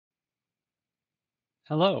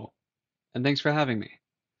Hello, and thanks for having me.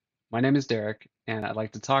 My name is Derek, and I'd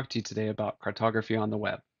like to talk to you today about cartography on the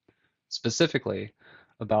web, specifically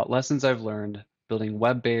about lessons I've learned building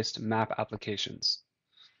web-based map applications.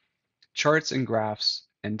 Charts and graphs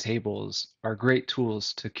and tables are great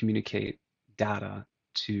tools to communicate data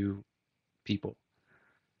to people,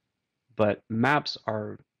 but maps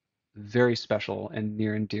are very special and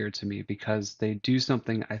near and dear to me because they do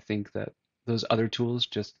something I think that those other tools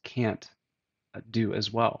just can't do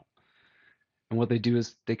as well. And what they do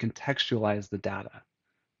is they contextualize the data.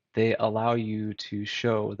 They allow you to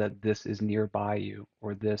show that this is nearby you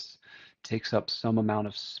or this takes up some amount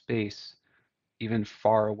of space even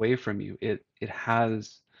far away from you. It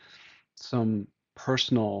has some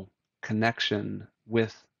personal connection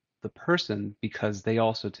with the person because they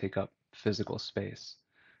also take up physical space.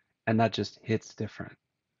 And that just hits different.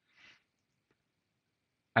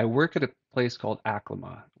 I work at a place called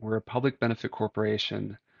Aclima. We're a public benefit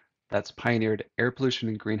corporation that's pioneered air pollution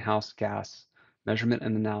and greenhouse gas measurement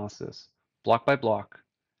and analysis, block by block,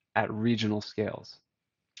 at regional scales.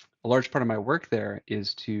 A large part of my work there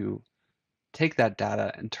is to take that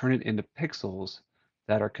data and turn it into pixels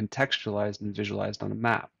that are contextualized and visualized on a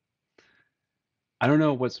map. I don't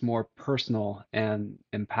know what's more personal and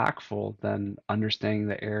impactful than understanding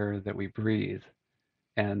the air that we breathe.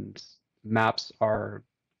 And maps are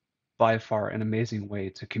by far an amazing way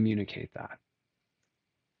to communicate that.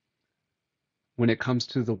 When it comes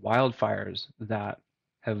to the wildfires that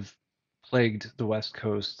have plagued the West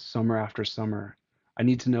Coast summer after summer, I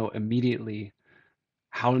need to know immediately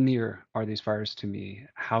how near are these fires to me?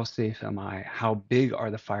 How safe am I? How big are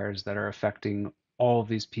the fires that are affecting all of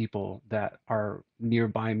these people that are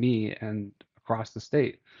nearby me and across the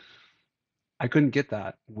state? I couldn't get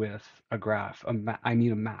that with a graph. I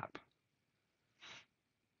need a map.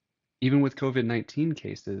 Even with COVID-19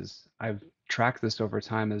 cases, I've tracked this over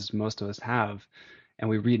time, as most of us have, and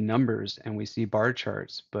we read numbers and we see bar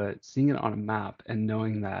charts, but seeing it on a map and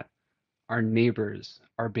knowing that our neighbors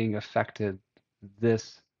are being affected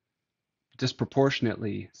this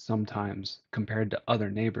disproportionately sometimes compared to other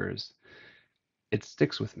neighbors, it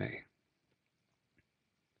sticks with me.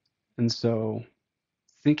 And so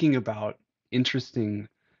thinking about interesting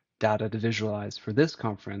data to visualize for this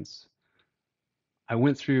conference, I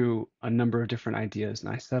went through a number of different ideas and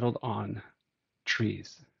I settled on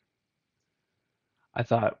trees. I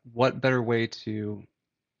thought, what better way to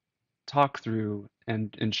talk through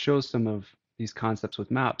and show some of these concepts with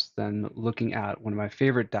maps than looking at one of my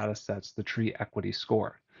favorite data sets, the tree equity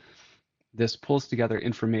score. This pulls together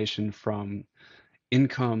information from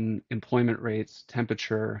income, employment rates,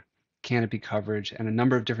 temperature, canopy coverage, and a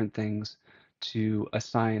number of different things to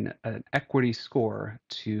assign an equity score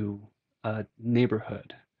to a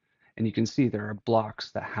neighborhood. And you can see there are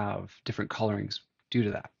blocks that have different colorings due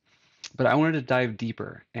to that. But I wanted to dive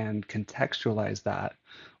deeper and contextualize that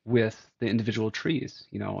with the individual trees.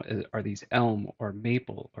 You know, are these elm or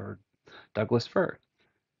maple or Douglas fir?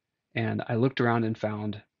 And I looked around and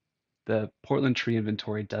found the Portland tree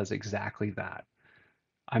inventory does exactly that.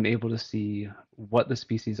 I'm able to see what the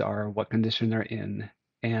species are, what condition they're in,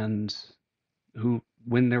 and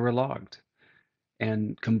when they were logged.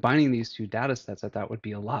 And combining these two data sets, I thought would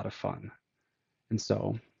be a lot of fun. And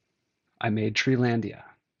so I made Treelandia.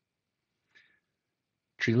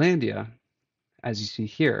 Treelandia, as you see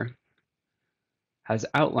here, has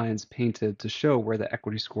outlines painted to show where the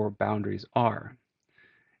equity score boundaries are.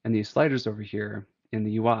 And these sliders over here in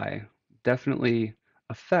the UI definitely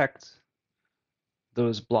affect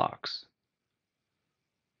those blocks.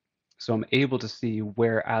 So I'm able to see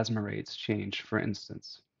where asthma rates change, for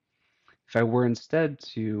instance. If I were instead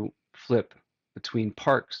to flip between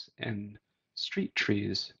parks and street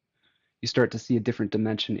trees, you start to see a different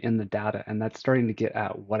dimension in the data, and that's starting to get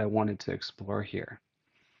at what I wanted to explore here.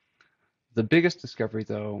 The biggest discovery,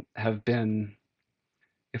 though, have been,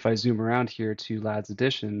 if I zoom around here to Lad's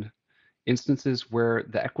Edition, instances where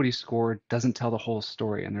the equity score doesn't tell the whole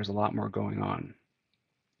story and there's a lot more going on.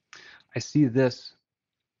 I see this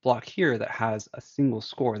block here that has a single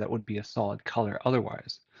score that would be a solid color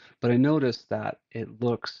otherwise, but I notice that it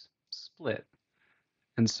looks split.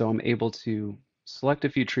 And so I'm able to select a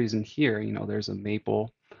few trees in here. You know, there's a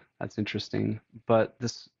maple, that's interesting, but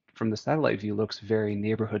this from the satellite view looks very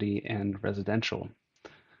neighborhoody and residential.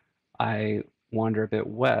 I wander a bit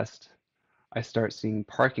west, I start seeing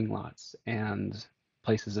parking lots and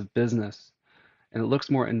places of business, and it looks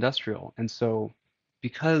more industrial. And so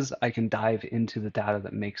because I can dive into the data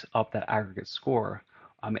that makes up that aggregate score,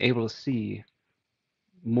 I'm able to see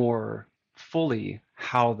more fully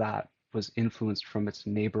how that was influenced from its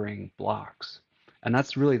neighboring blocks. And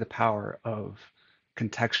that's really the power of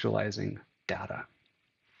contextualizing data.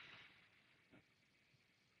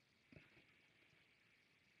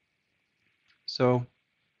 So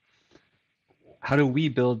how do we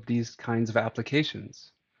build these kinds of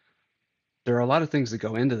applications? There are a lot of things that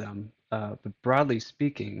go into them, but broadly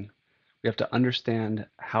speaking, we have to understand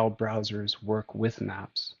how browsers work with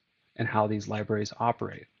maps and how these libraries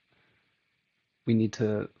operate. We need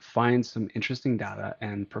to find some interesting data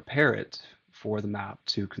and prepare it for the map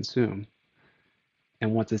to consume.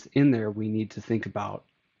 And once it's in there, we need to think about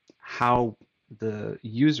how the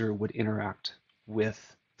user would interact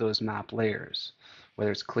with those map layers, whether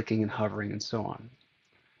it's clicking and hovering and so on.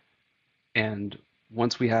 And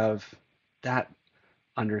once we have that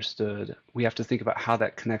understood, we have to think about how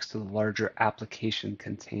that connects to the larger application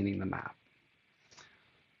containing the map.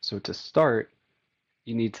 So to start,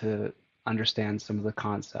 you need to understand some of the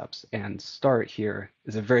concepts, and start here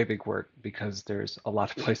is a very big word because there's a lot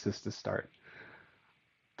of places to start.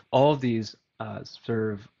 All of these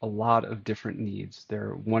serve a lot of different needs.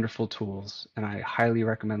 They're wonderful tools, and I highly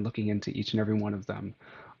recommend looking into each and every one of them.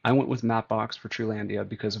 I went with Mapbox for Truelandia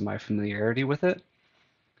because of my familiarity with it,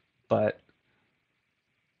 but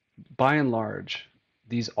by and large,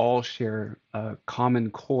 these all share a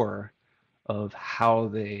common core of how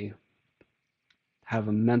they have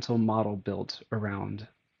a mental model built around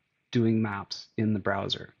doing maps in the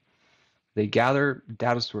browser. They gather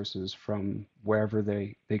data sources from wherever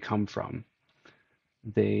they come from.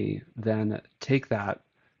 They then take that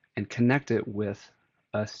and connect it with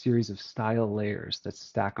a series of style layers that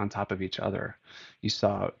stack on top of each other. You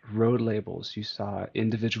saw road labels, you saw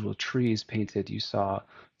individual trees painted, you saw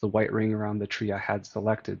the white ring around the tree I had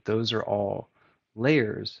selected. Those are all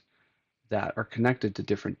layers that are connected to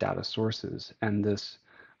different data sources. And this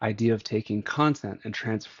idea of taking content and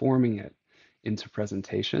transforming it into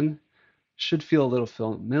presentation should feel a little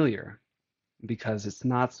familiar because it's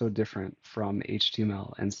not so different from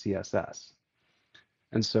HTML and CSS.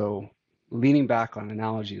 And so leaning back on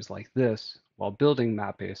analogies like this while building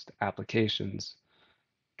map-based applications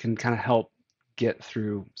can kind of help get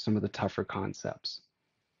through some of the tougher concepts.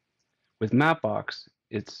 With Mapbox,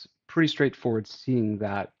 it's pretty straightforward seeing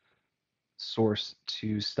that source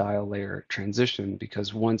to style layer transition,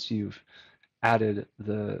 because once you've added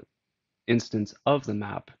the instance of the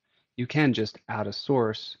map, you can just add a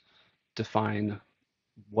source, define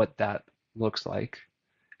what that looks like,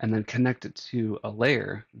 and then connect it to a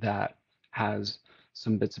layer that has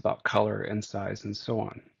some bits about color and size and so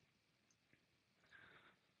on.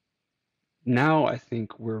 Now I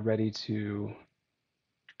think we're ready to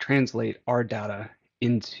translate our data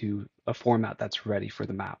into a format that's ready for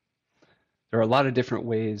the map. There are a lot of different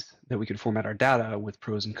ways that we could format our data with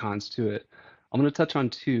pros and cons to it. I'm going to touch on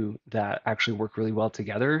two that actually work really well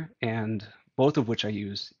together, and both of which I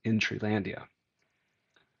use in Treelandia.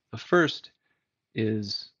 The first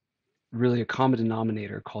is really a common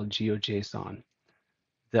denominator called GeoJSON.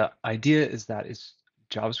 The idea is that it's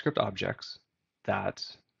JavaScript objects that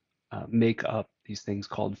make up these things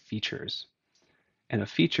called features. And a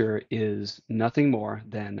feature is nothing more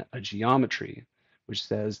than a geometry, which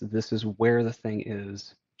says this is where the thing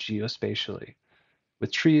is geospatially.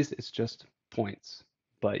 With trees, it's just points,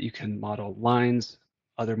 but you can model lines,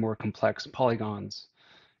 other more complex polygons.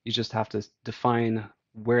 You just have to define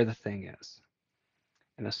where the thing is.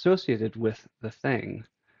 And associated with the thing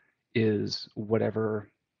is whatever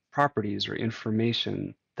properties or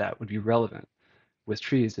information that would be relevant. With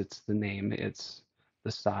trees, it's the name, it's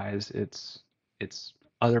the size, it's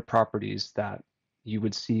other properties that you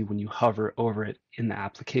would see when you hover over it in the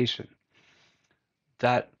application.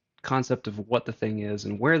 That concept of what the thing is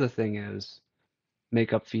and where the thing is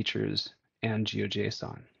make up features and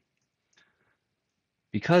GeoJSON.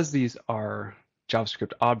 Because these are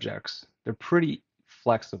JavaScript objects, they're pretty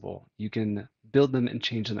flexible. You can build them and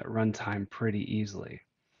change them at runtime pretty easily.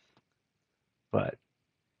 But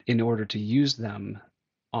in order to use them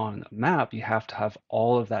on a map, you have to have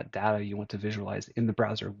all of that data you want to visualize in the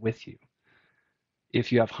browser with you.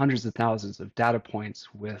 If you have hundreds of thousands of data points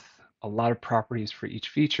with a lot of properties for each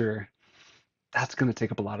feature, that's going to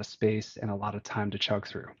take up a lot of space and a lot of time to chug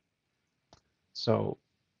through. So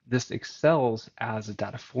this excels as a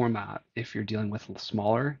data format if you're dealing with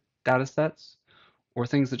smaller data sets or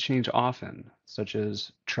things that change often, such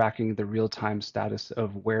as tracking the real-time status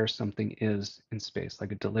of where something is in space,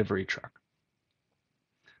 like a delivery truck.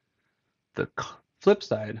 The flip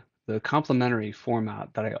side, the complementary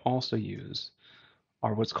format that I also use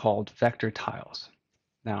are what's called vector tiles.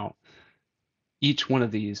 Now, each one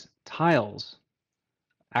of these tiles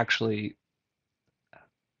actually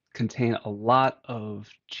contain a lot of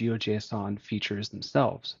GeoJSON features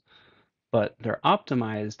themselves. but they're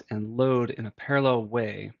optimized and load in a parallel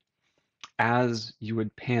way as you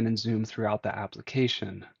would pan and zoom throughout the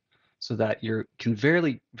application so that you can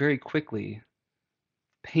very quickly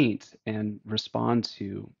paint and respond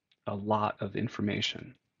to a lot of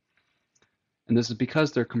information. And this is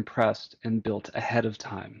because they're compressed and built ahead of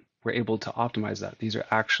time. We're able to optimize that. These are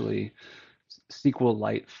actually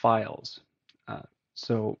SQLite files.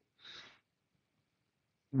 So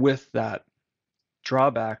with that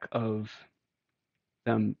drawback of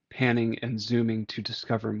them panning and zooming to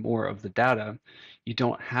discover more of the data, you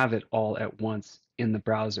don't have it all at once in the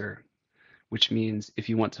browser, which means if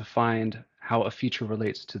you want to find how a feature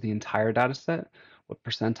relates to the entire data set, what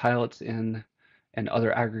percentile it's in, and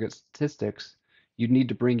other aggregate statistics, you'd need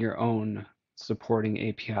to bring your own supporting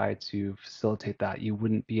API to facilitate that. You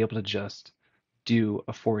wouldn't be able to just do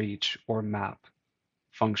a for each or map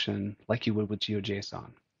function like you would with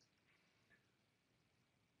GeoJSON.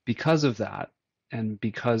 Because of that, and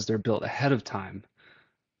because they're built ahead of time,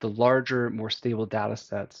 the larger, more stable data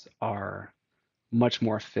sets are much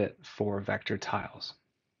more fit for vector tiles.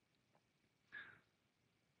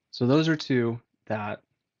 So those are two that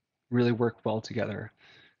really work well together,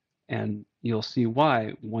 and you'll see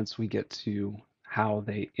why once we get to how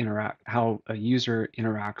they interact, how a user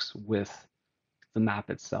interacts with the map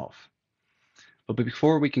itself. But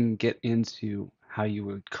before we can get into how you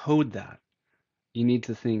would code that, you need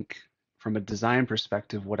to think from a design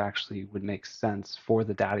perspective what actually would make sense for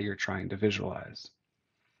the data you're trying to visualize.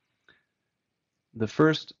 The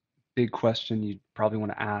first big question you probably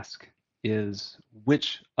want to ask is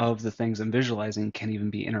which of the things I'm visualizing can even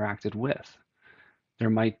be interacted with? There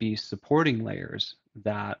might be supporting layers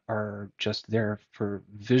that are just there for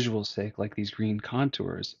visual sake, like these green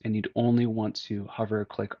contours, and you'd only want to hover or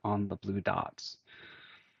click on the blue dots.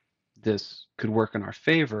 This could work in our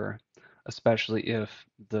favor, especially if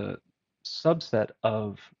the subset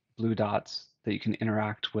of blue dots that you can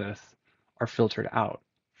interact with are filtered out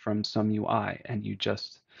from some UI, and you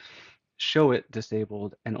just show it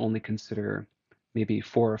disabled and only consider maybe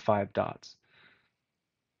 4 or 5 dots.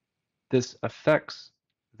 This affects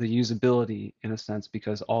the usability in a sense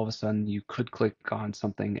because all of a sudden you could click on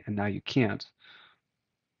something and now you can't.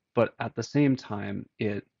 But at the same time,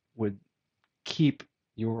 it would keep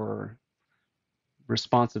your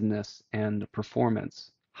responsiveness and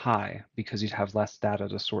performance high because you'd have less data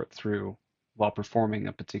to sort through while performing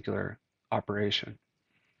a particular operation.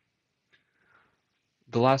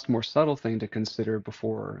 The last more subtle thing to consider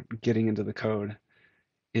before getting into the code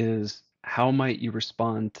is how might you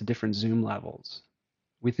respond to different zoom levels?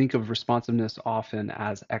 We think of responsiveness often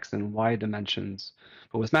as X and Y dimensions,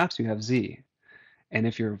 but with maps you have Z. And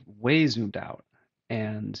if you're way zoomed out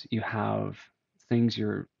and you have things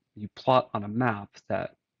you plot on a map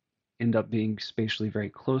that end up being spatially very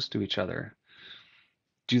close to each other,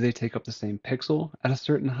 do they take up the same pixel at a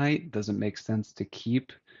certain height? Does it make sense to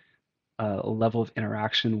keep a level of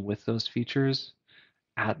interaction with those features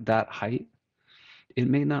at that height? It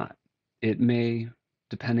may not. It may,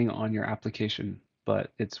 depending on your application,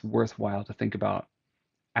 but it's worthwhile to think about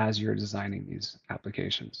as you're designing these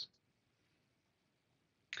applications.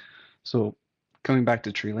 So coming back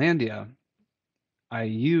to Treelandia, I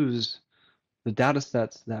use the data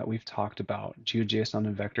sets that we've talked about, GeoJSON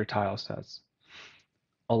and vector tile sets,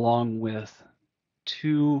 along with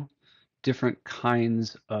two different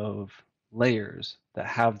kinds of layers that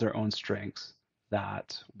have their own strengths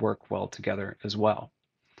that work well together as well.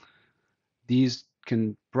 These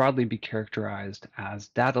can broadly be characterized as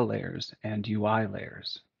data layers and UI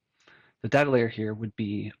layers. The data layer here would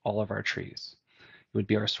be all of our trees. It would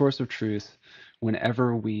be our source of truth.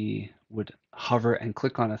 Whenever we would hover and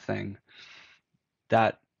click on a thing,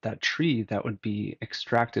 that tree that would be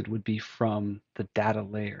extracted would be from the data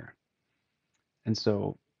layer. And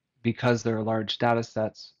so because there are large data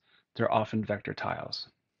sets, they're often vector tiles.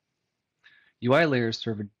 UI layers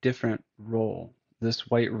serve a different role. This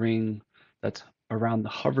white ring that's around the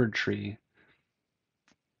hovered tree,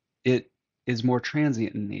 it is more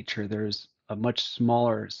transient in nature. There's a much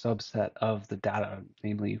smaller subset of the data,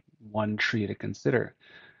 namely one tree to consider.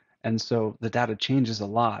 And so the data changes a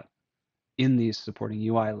lot in these supporting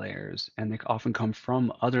UI layers, and they often come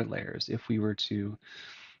from other layers. If we were to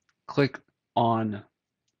click on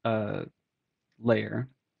a layer,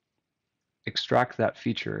 extract that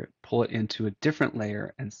feature, pull it into a different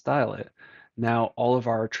layer and style it, now all of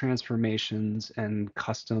our transformations and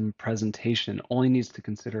custom presentation only needs to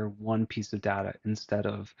consider one piece of data instead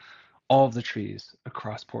of all of the trees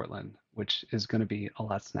across Portland, which is going to be a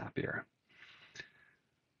lot snappier.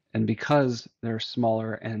 And because they're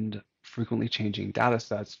smaller and frequently changing data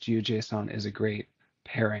sets, GeoJSON is a great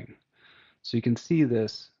pairing. So you can see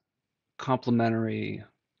this complementary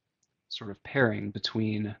sort of pairing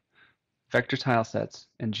between vector tile sets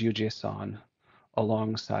and GeoJSON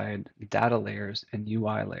alongside data layers and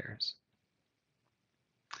UI layers.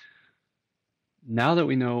 Now that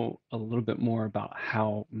we know a little bit more about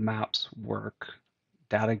how maps work,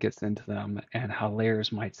 data gets into them, and how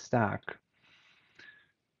layers might stack,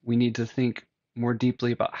 we need to think more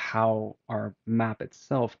deeply about how our map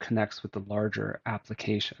itself connects with the larger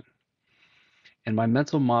application. And my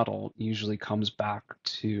mental model usually comes back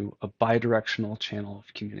to a bidirectional channel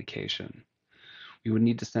of communication. We would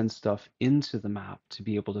need to send stuff into the map to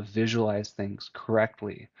be able to visualize things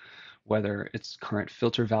correctly, whether it's current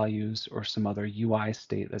filter values or some other UI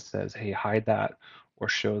state that says, hey, hide that or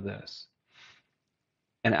show this.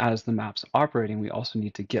 And as the map's operating, we also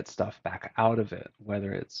need to get stuff back out of it,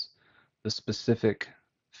 whether it's the specific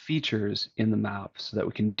features in the map so that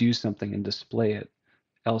we can do something and display it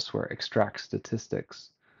elsewhere, extract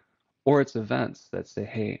statistics, or it's events that say,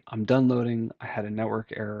 hey, I'm done loading, I had a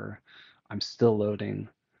network error, I'm still loading.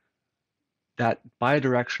 That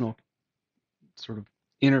bidirectional sort of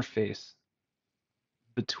interface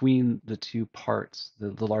between the two parts,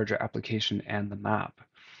 the larger application and the map,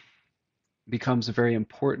 becomes a very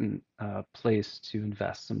important place to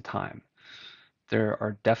invest some time. There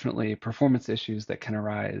are definitely performance issues that can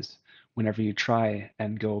arise whenever you try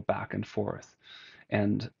and go back and forth.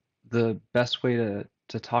 And the best way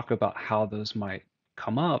to talk about how those might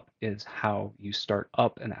come up is how you start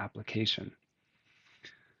up an application.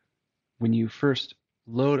 When you first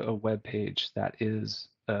load a web page that is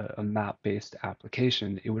a map-based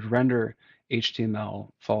application, it would render HTML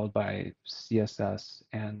followed by CSS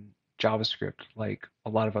and JavaScript like a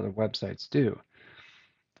lot of other websites do.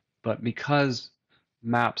 But because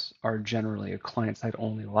maps are generally a client-side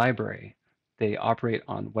only library, they operate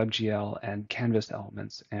on WebGL and Canvas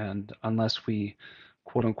elements, and unless we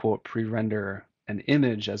quote unquote pre-render an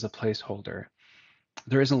image as a placeholder,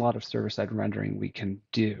 there isn't a lot of server-side rendering we can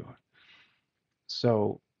do.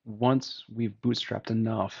 So once we've bootstrapped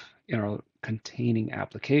enough in our containing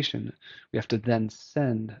application, we have to then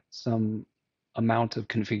send some amount of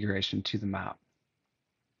configuration to the map.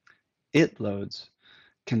 It loads,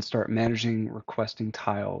 can start managing requesting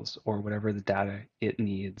tiles or whatever the data it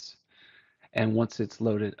needs. And once it's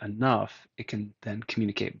loaded enough, it can then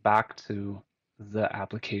communicate back to the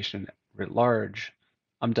application writ large.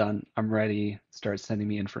 I'm done, I'm ready, start sending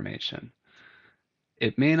me information.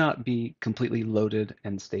 It may not be completely loaded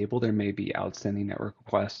and stable. There may be outstanding network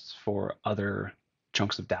requests for other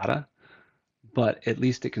chunks of data, but at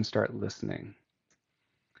least it can start listening.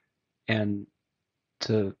 And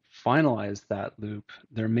to finalize that loop,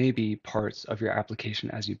 there may be parts of your application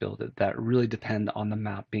as you build it that really depend on the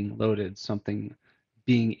map being loaded, something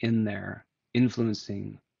being in there,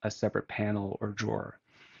 influencing a separate panel or drawer.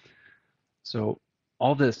 So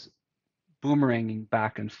all this boomeranging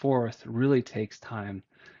back and forth really takes time,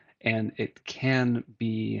 and it can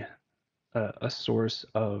be a source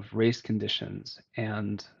of race conditions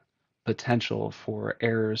and potential for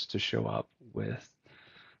errors to show up with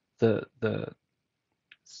the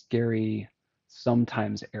scary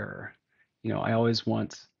sometimes error. I always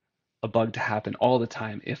want a bug to happen all the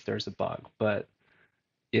time if there's a bug, but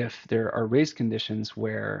if there are race conditions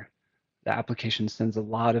where the application sends a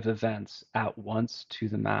lot of events at once to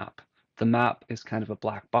the map is kind of a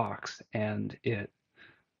black box and it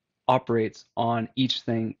operates on each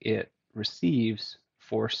thing it receives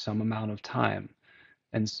for some amount of time.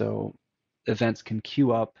 And so events can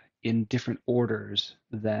queue up in different orders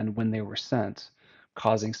than when they were sent,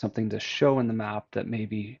 causing something to show in the map that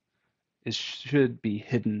maybe should be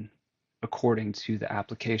hidden according to the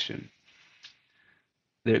application.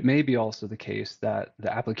 It may be also the case that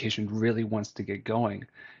the application really wants to get going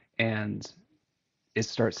and it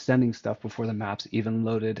starts sending stuff before the map's even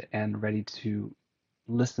loaded and ready to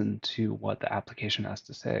listen to what the application has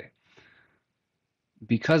to say.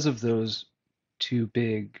 Because of those two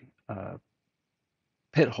big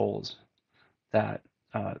pit holes that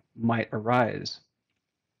might arise,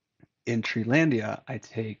 in Treelandia, I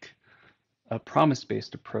take a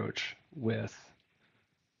promise-based approach with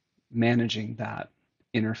managing that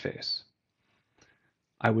interface.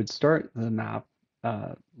 I would start the map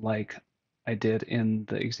like I did in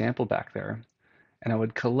the example back there, and I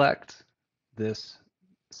would collect this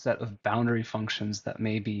set of boundary functions that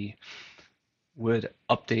maybe would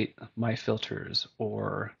update my filters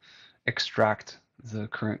or extract the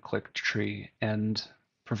current click tree and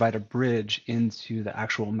provide a bridge into the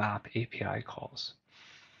actual map API calls.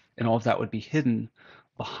 And all of that would be hidden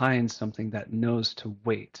behind something that knows to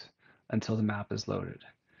wait until the map is loaded.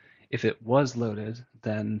 If it was loaded,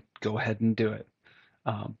 then go ahead and do it.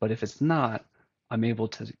 But if it's not, I'm able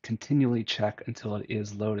to continually check until it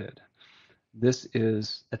is loaded. This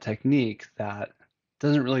is a technique that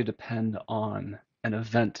doesn't really depend on an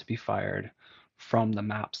event to be fired from the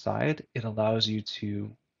map side. It allows you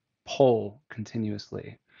to poll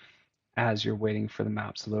continuously as you're waiting for the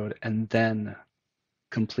maps to load and then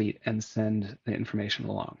complete and send the information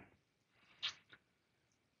along.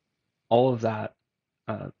 All of that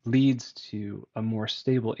leads to a more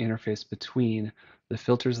stable interface between the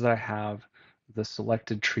filters that I have, the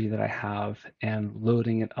selected tree that I have, and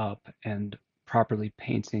loading it up and properly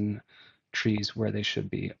painting trees where they should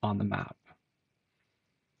be on the map,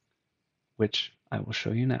 which I will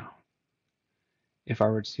show you now. If I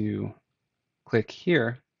were to click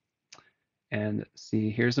here and see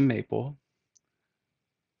here's a maple,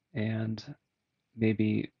 and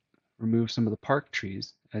maybe remove some of the park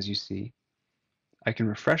trees, as you see, I can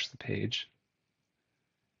refresh the page,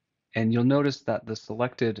 and you'll notice that the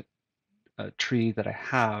selected tree that I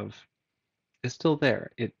have is still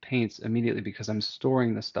there. It paints immediately because I'm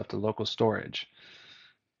storing this stuff to local storage.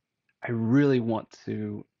 I really want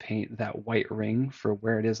to paint that white ring for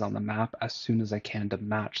where it is on the map as soon as I can to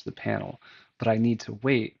match the panel, but I need to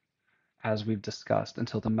wait, as we've discussed,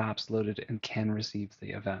 until the map's loaded and can receive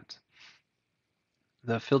the event.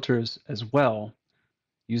 The filters as well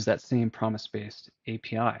use that same promise-based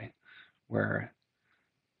API where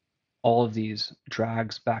all of these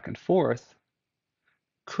drags back and forth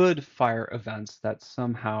could fire events that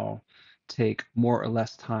somehow take more or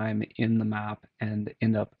less time in the map and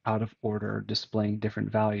end up out of order displaying different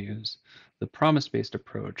values. The promise-based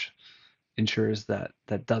approach ensures that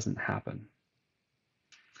that doesn't happen.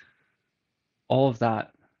 All of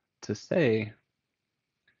that to say,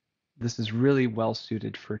 this is really well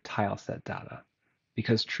suited for tile set data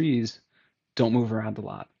because trees don't move around a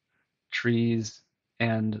lot. Trees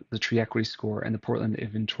and the tree equity score and the Portland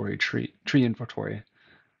inventory tree inventory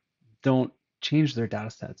don't change their data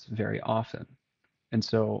sets very often. And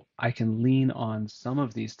so I can lean on some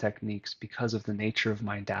of these techniques because of the nature of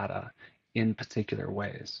my data in particular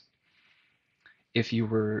ways. If you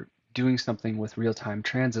were doing something with real-time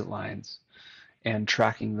transit lines and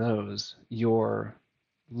tracking those, your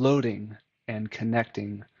loading and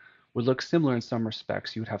connecting would look similar in some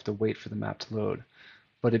respects. You would have to wait for the map to load,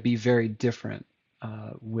 but it'd be very different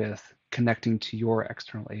with connecting to your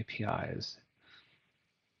external APIs.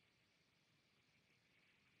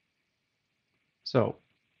 So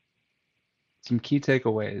some key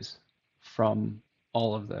takeaways from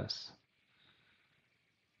all of this.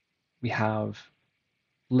 We have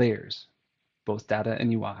layers, both data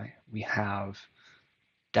and UI. We have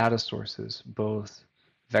data sources, both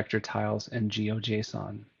vector tiles and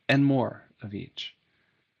GeoJSON, and more of each.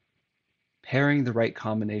 Pairing the right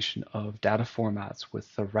combination of data formats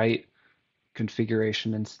with the right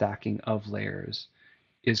configuration and stacking of layers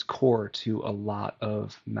is core to a lot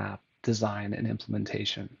of map design and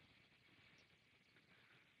implementation.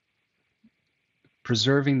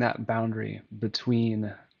 Preserving that boundary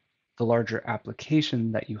between the larger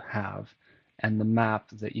application that you have and the map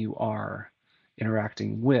that you are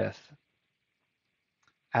interacting with,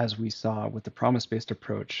 as we saw with the promise-based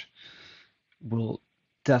approach, will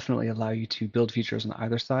definitely allow you to build features on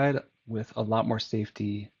either side with a lot more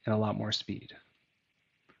safety and a lot more speed.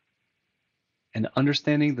 And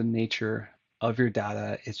understanding the nature of your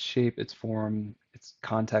data, its shape, its form, its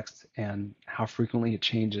context, and how frequently it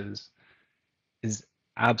changes is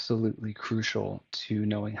absolutely crucial to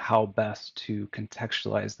knowing how best to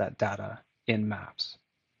contextualize that data in maps.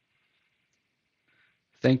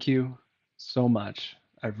 Thank you so much.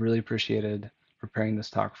 I've really appreciated preparing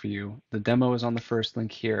this talk for you. The demo is on the first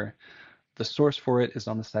link here. The source for it is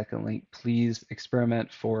on the second link. Please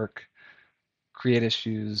experiment, fork, create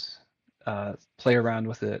issues, play around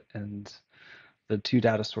with it, and the two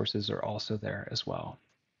data sources are also there as well.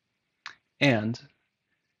 And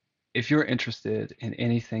if you're interested in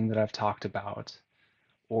anything that I've talked about,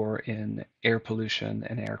 or in air pollution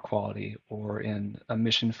and air quality, or in a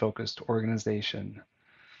mission-focused organization,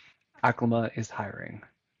 Aclima is hiring.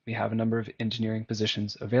 We have a number of engineering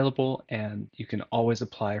positions available, and you can always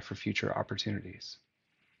apply for future opportunities.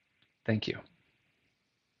 Thank you.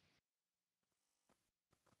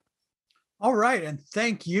 All right, and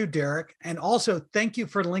thank you, Derek. And also thank you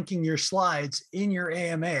for linking your slides in your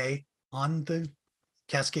AMA on the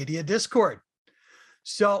Cascadia Discord.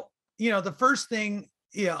 So, the first thing,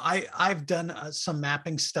 I've done some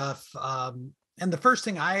mapping stuff. And the first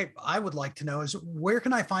thing I would like to know is where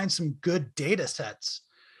can I find some good data sets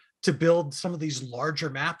to build some of these larger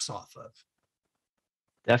maps off of?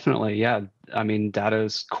 Definitely, yeah. I mean, data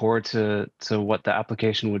is core to what the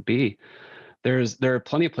application would be. There are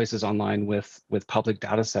plenty of places online with public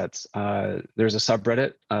data sets. There's a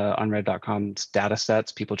subreddit on reddit.com. It's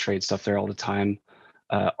datasets. People trade stuff there all the time.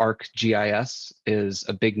 ArcGIS is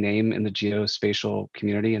a big name in the geospatial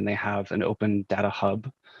community, and they have an open data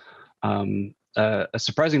hub. A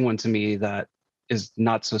surprising one to me that is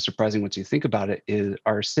not so surprising once you think about it is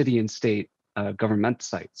our city and state government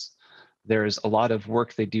sites. There's a lot of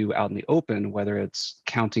work they do out in the open, whether it's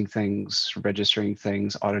counting things, registering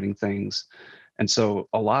things, auditing things. And so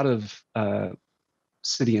a lot of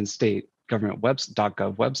city and state government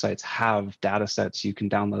 .gov websites have data sets you can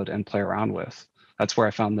download and play around with. That's where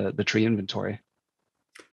I found the tree inventory.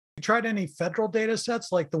 You tried any federal data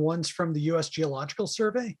sets like the ones from the US Geological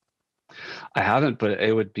Survey? I haven't, but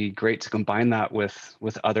it would be great to combine that with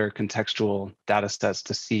other contextual data sets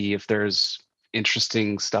to see if there's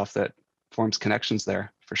interesting stuff that forms connections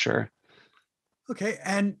there for sure. Okay,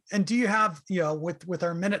 and do you have, with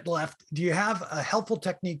our minute left, do you have a helpful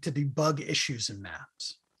technique to debug issues in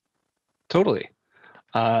maps? Totally.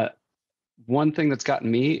 Uh, One thing that's gotten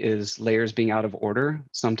me is layers being out of order.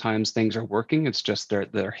 Sometimes things are working, it's just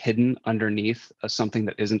they're hidden underneath something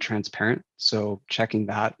that isn't transparent. So checking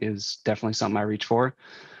that is definitely something I reach for.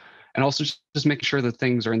 And also just making sure that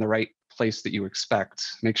things are in the right place that you expect.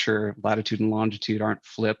 Make sure latitude and longitude aren't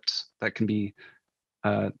flipped. That can be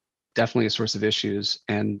definitely a source of issues.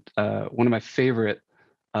 And one of my favorite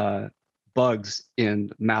bugs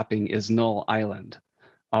in mapping is Null Island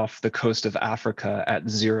off the coast of Africa at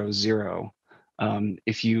 00.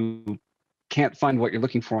 If you can't find what you're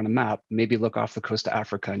looking for on a map, maybe look off the coast of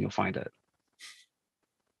Africa and you'll find it.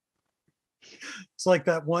 It's like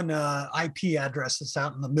that one IP address that's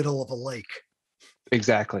out in the middle of a lake.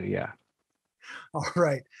 Exactly, yeah. All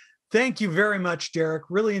right. Thank you very much, Derek.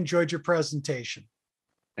 Really enjoyed your presentation.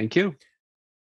 Thank you.